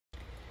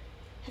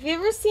Have you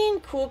ever seen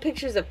cool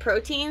pictures of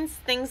proteins?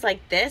 Things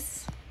like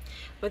this,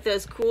 with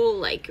those cool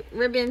like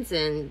ribbons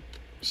and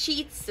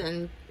sheets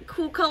and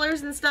cool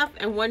colors and stuff,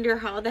 and wonder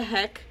how the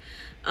heck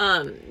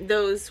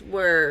those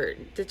were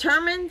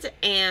determined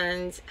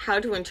and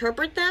how to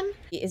interpret them?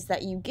 Is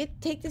that you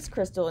take this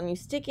crystal and you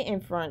stick it in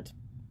front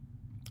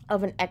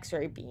of an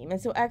X-ray beam.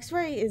 And so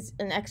X-ray is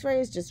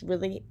just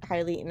really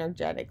highly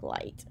energetic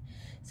light.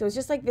 So it's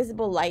just like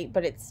visible light,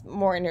 but it's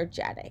more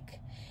energetic.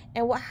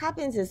 And what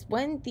happens is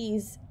when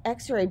these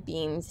X-ray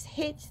beams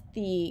hit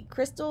the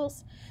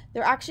crystals,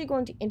 they're actually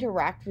going to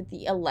interact with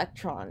the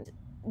electrons.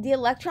 The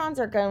electrons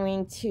are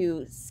going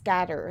to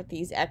scatter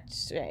these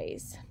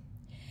X-rays.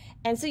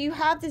 And so you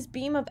have this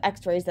beam of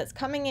X-rays that's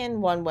coming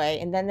in one way,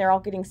 and then they're all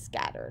getting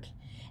scattered.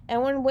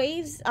 And when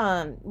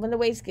the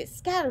waves get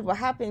scattered, what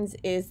happens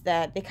is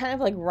that they kind of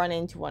like run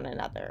into one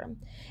another.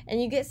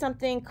 And you get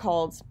something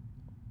called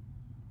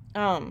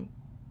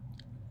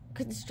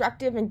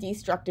constructive and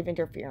destructive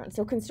interference.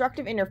 So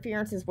constructive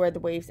interference is where the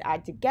waves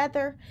add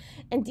together,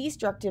 and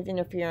destructive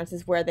interference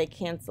is where they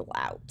cancel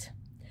out.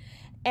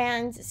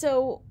 And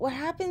so what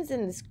happens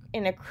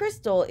in a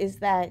crystal is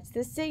that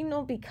the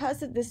signal,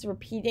 because of this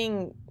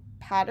repeating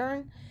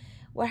pattern,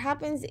 what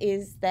happens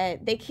is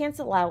that they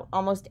cancel out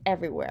almost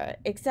everywhere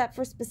except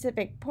for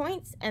specific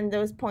points, and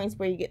those points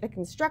where you get the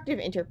constructive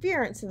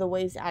interference, so the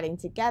waves adding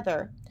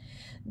together,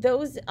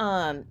 those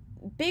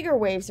bigger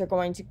waves are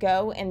going to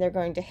go and they're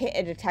going to hit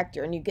a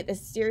detector, and you get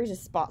this series of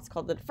spots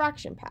called the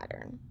diffraction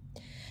pattern.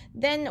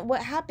 Then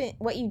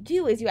what you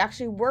do is you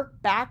actually work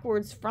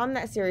backwards from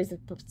that series of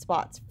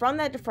spots, from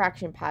that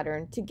diffraction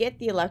pattern, to get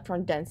the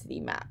electron density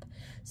map.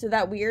 So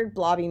that weird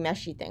blobby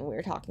meshy thing we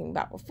were talking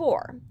about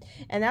before.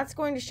 And that's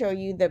going to show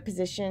you the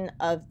position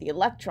of the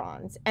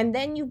electrons. And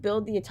then you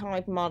build the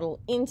atomic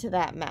model into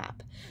that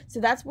map. So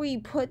that's where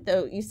you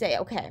you say,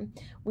 okay,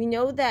 we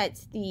know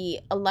that the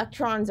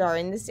electrons are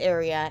in this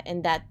area,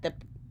 and that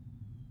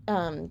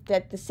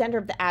the center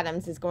of the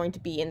atoms is going to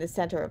be in the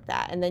center of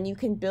that, and then you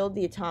can build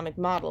the atomic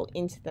model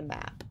into the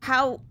map.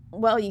 How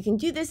well you can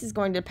do this is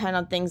going to depend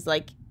on things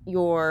like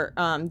your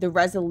the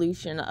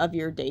resolution of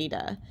your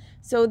data.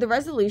 So the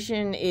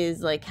resolution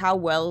is like how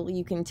well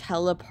you can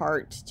tell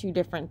apart two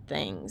different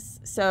things.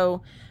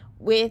 So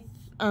with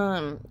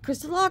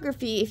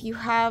crystallography, if you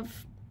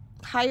have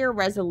higher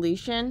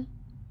resolution,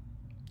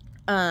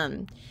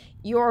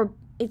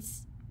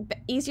 it's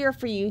easier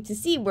for you to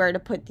see where to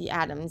put the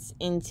atoms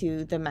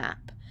into the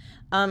map.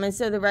 And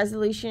so the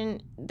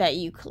resolution that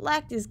you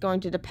collect is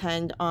going to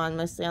depend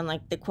mostly on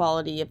like the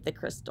quality of the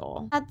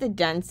crystal. At the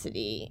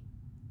density,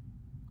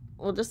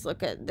 we'll just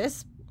look at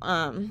this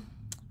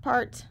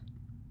part,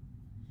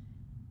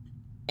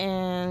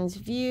 and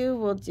view,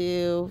 we'll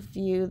do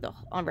view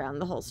around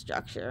the whole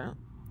structure,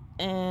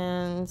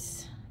 and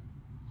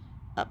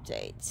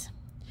update.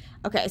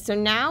 Okay, so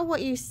now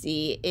what you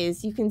see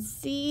is you can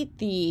see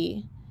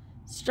the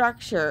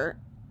structure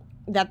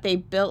that they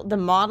built, the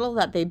model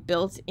that they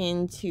built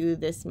into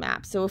this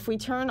map. So if we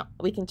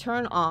can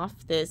turn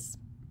off this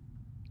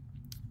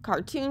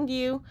cartoon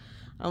view,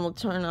 and we'll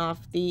turn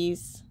off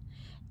these,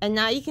 and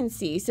now you can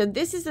see, so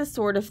this is the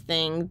sort of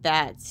thing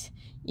that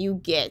you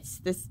get,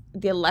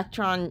 the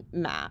electron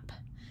map,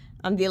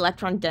 the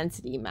electron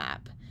density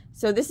map.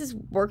 So this is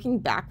working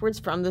backwards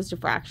from those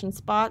diffraction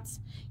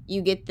spots.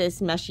 You get this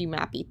meshy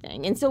mappy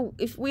thing. And so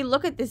if we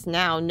look at this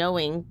now,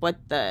 knowing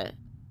what the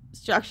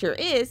structure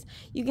is,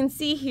 you can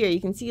see here, you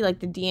can see like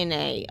the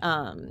DNA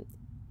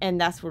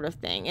and that sort of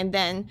thing. And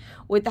then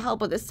with the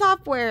help of the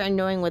software and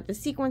knowing what the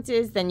sequence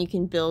is, then you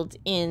can build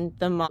in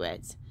the model.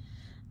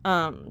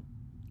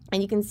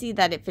 And you can see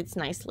that it fits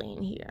nicely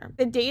in here.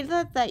 The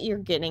data that you're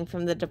getting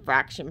from the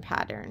diffraction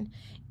pattern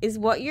is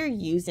what you're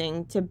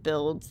using to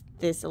build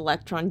this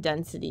electron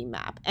density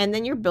map. And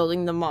then you're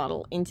building the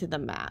model into the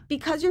map.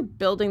 Because you're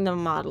building the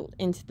model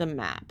into the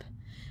map,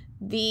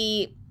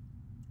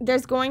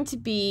 there's going to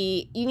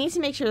be, you need to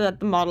make sure that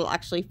the model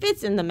actually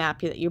fits in the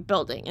map that you're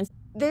building. And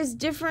there's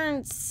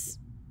different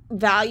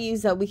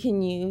values that we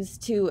can use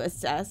to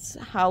assess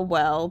how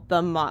well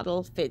the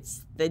model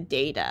fits the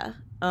data.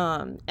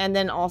 And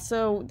then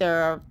also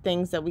there are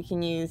things that we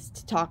can use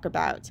to talk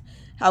about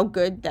how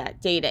good that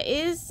data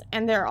is.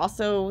 And there are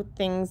also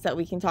things that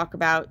we can talk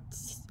about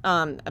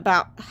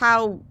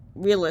how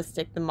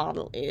realistic the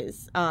model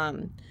is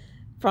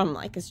from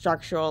like a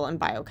structural and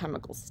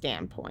biochemical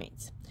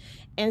standpoint.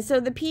 And so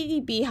the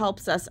PDB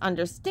helps us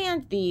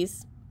understand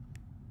these.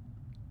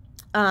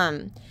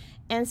 And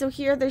so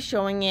here they're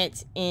showing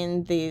it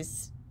in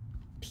these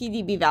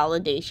PDB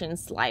validation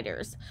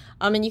sliders.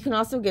 And you can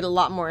also get a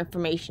lot more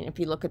information if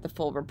you look at the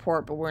full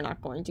report, but we're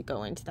not going to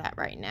go into that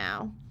right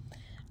now.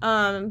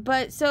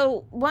 But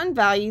so one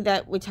value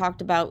that we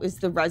talked about is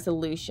the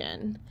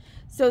resolution.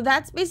 So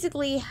that's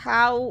basically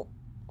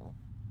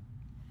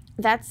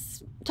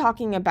that's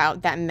talking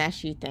about that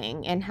meshy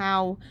thing, and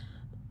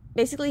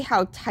basically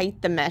how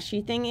tight the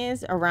meshy thing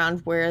is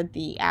around where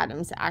the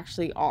atoms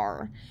actually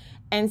are.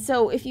 And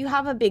so if you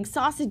have a big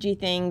sausagey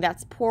thing,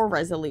 that's poor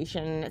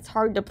resolution, and it's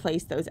hard to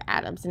place those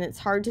atoms, and it's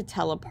hard to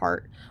tell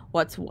apart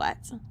what's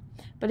what.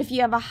 But if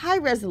you have a high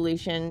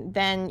resolution,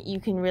 then you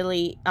can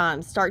really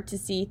start to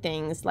see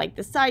things like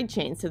the side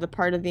chains, so the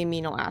part of the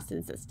amino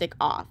acids that stick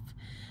off.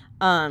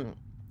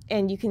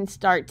 And you can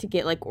start to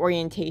get like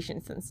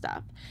orientations and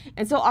stuff.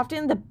 And so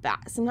often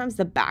sometimes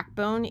the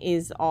backbone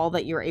is all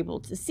that you're able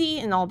to see,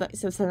 and all that.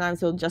 So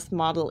sometimes you'll just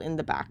model in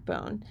the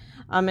backbone.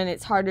 And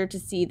it's harder to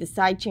see the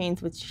side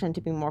chains, which tend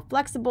to be more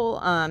flexible,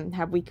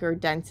 have weaker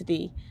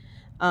density,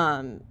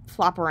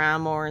 flop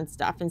around more and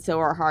stuff, and so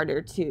are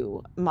harder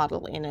to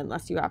model in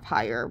unless you have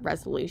higher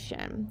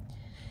resolution.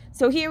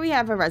 So here we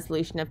have a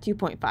resolution of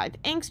 2.5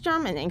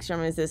 angstrom, and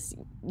angstrom is this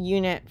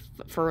unit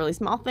for really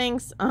small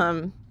things.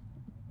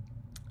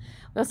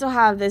 We also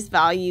have this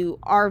value,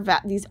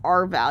 these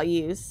R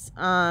values.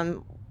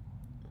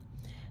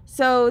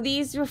 So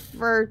these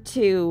refer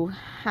to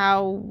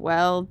how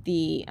well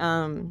the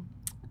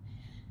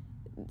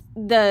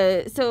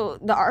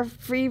R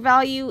free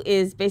value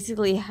is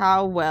basically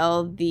how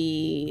well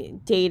the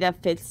data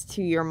fits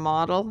to your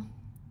model.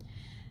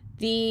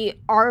 The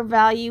R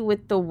value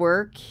with the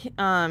work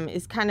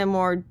is kind of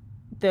more,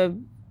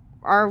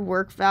 our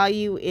work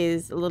value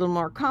is a little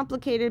more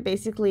complicated.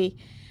 Basically,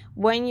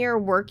 when you're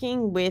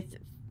working with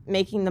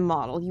making the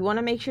model, you want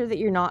to make sure that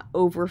you're not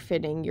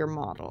overfitting your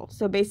model.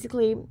 So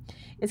basically,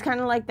 it's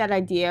kind of like that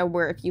idea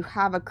where if you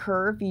have a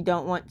curve, you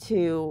don't want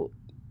to,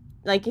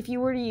 like if you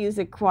were to use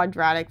a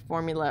quadratic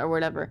formula or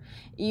whatever,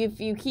 if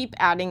you keep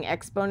adding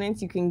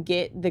exponents, you can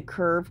get the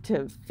curve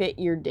to fit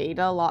your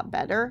data a lot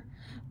better.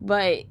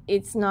 But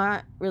it's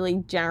not really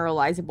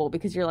generalizable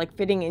because you're like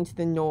fitting into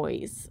the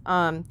noise.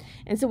 And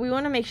so we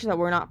want to make sure that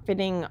we're not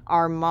fitting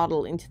our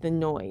model into the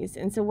noise.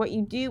 And so what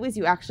you do is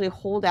you actually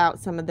hold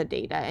out some of the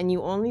data, and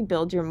you only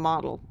build your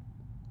model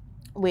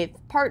with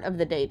part of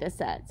the data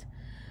set.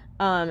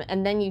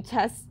 And then you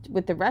test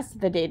with the rest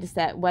of the data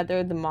set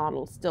whether the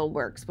model still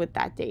works with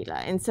that data.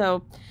 And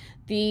so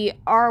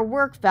our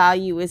work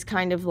value is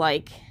kind of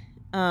like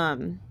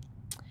the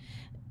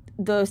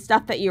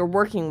stuff that you're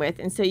working with.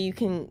 And so you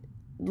can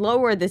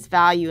lower this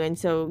value and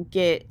so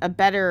get a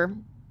better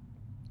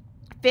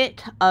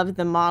fit of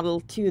the model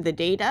to the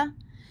data.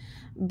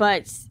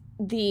 But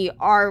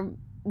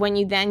when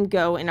you then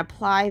go and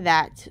apply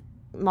that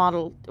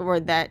model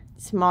or that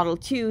model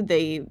to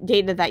the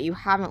data that you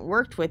haven't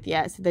worked with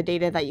yet, so the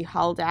data that you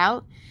held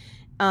out,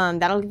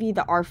 that'll give you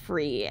the R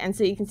free. And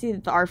so you can see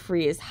that the R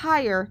free is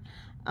higher,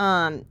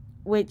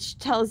 which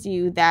tells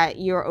you that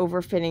you're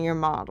overfitting your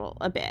model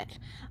a bit.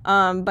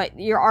 But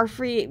your R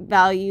free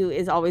value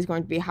is always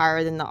going to be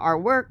higher than the R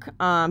work,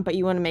 but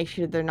you want to make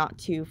sure they're not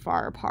too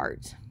far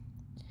apart.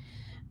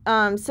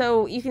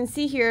 So you can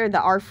see here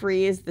the R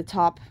free is the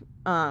top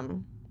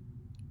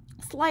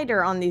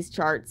slider on these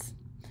charts.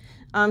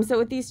 So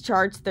with these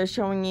charts, they're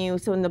showing you,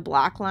 so in the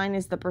black line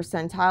is the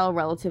percentile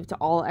relative to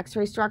all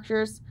X-ray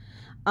structures.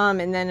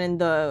 And then in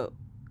the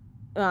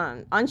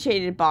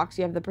unshaded box,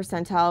 you have the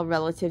percentile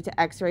relative to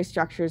X-ray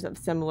structures of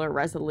similar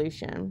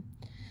resolution.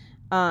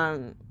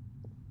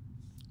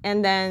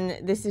 And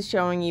then this is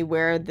showing you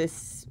where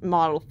this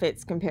model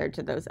fits compared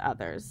to those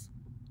others.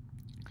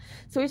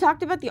 So we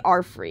talked about the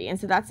R free, and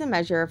so that's a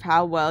measure of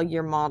how well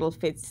your model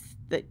fits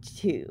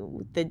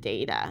to the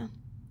data.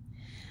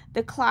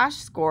 The clash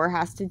score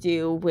has to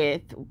do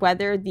with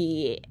whether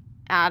the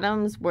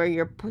atoms where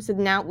you're, so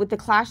now with the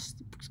clash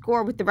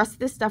score, with the rest of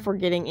this stuff, we're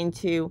getting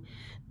into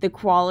the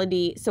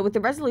quality. So with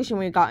the resolution,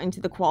 we got into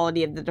the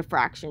quality of the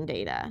diffraction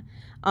data.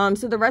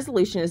 So the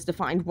resolution is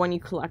defined when you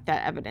collect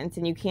that evidence,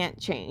 and you can't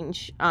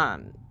change,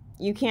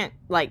 you can't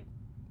like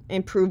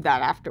improve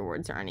that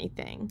afterwards or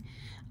anything.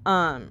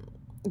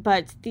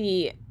 But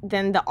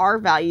then the R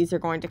values are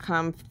going to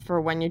come for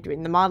when you're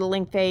doing the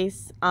modeling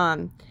phase,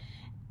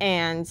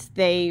 and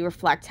they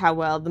reflect how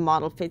well the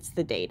model fits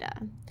the data.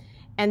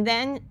 And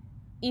then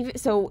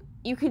so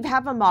you could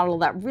have a model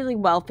that really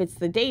well fits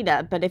the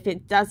data, but if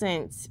it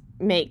doesn't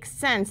make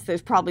sense,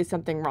 there's probably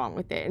something wrong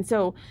with it. And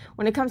so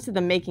when it comes to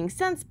the making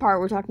sense part,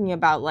 we're talking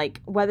about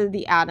like whether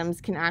the atoms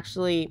can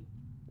actually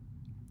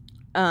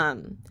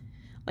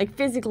like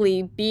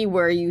physically be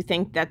where you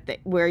think that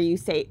where you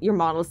say your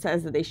model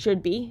says that they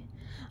should be.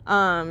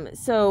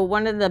 So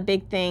one of the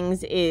big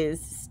things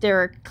is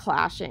steric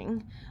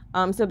clashing.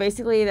 So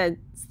basically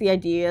that's the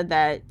idea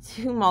that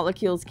two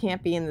molecules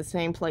can't be in the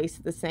same place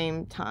at the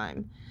same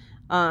time.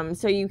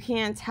 So you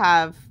can't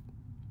have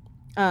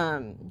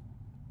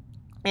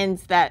and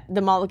that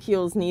the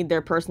molecules need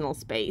their personal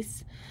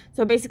space.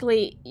 So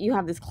basically, you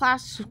have this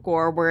clash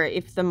score where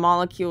if the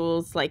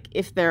molecules, like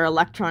if their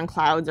electron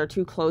clouds are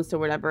too close or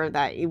whatever,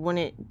 that it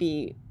wouldn't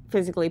be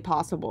physically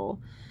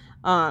possible,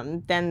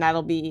 then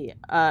that'll be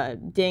a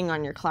ding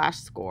on your clash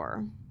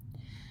score.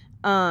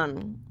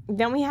 Then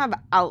we have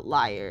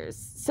outliers.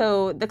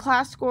 So the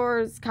clash score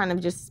is kind of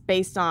just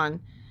based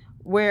on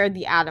where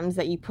the atoms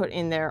that you put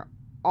in there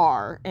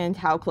are and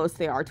how close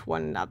they are to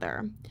one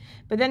another.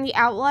 But then the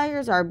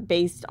outliers are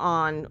based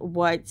on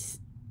what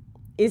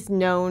is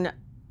known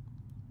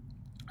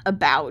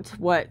about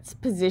what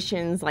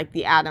positions like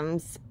the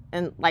atoms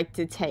and like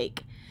to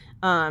take.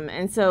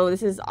 And so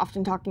this is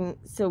often talking,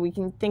 so we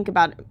can think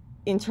about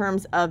in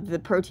terms of the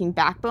protein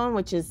backbone,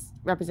 which is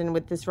represented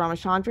with this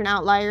Ramachandran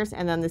outliers,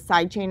 and then the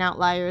side chain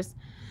outliers,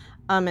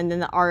 and then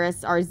the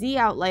RSRZ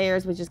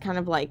outliers, which is kind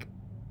of like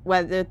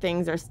whether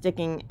things are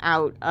sticking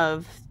out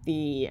of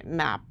the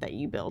map that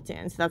you built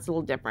in. So that's a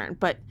little different.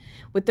 But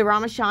with the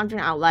Ramachandran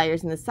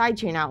outliers and the side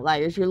chain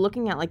outliers, you're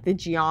looking at like the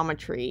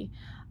geometry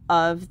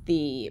of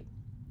the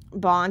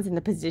bonds and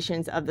the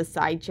positions of the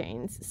side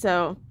chains.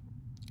 So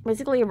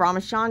basically a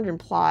Ramachandran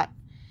plot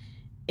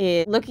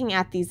is looking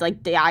at these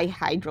like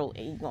dihedral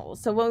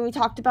angles. So when we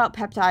talked about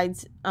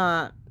peptides,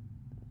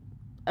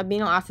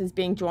 amino acids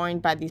being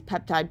joined by these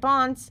peptide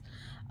bonds,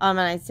 and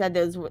I said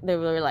they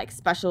were like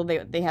special,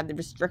 they had the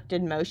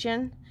restricted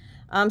motion.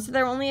 So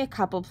there are only a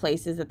couple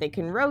places that they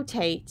can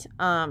rotate,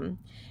 and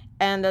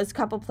those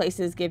couple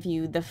places give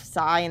you the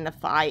psi and the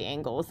phi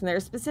angles. And there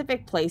are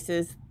specific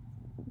places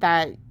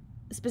that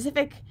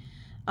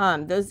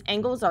those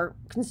angles are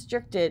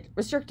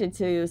restricted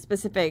to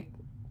specific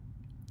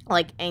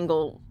like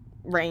angle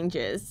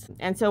ranges.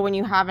 And so when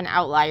you have an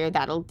outlier,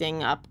 that'll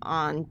ding up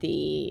on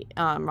the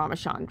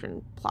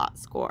Ramachandran plot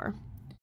score.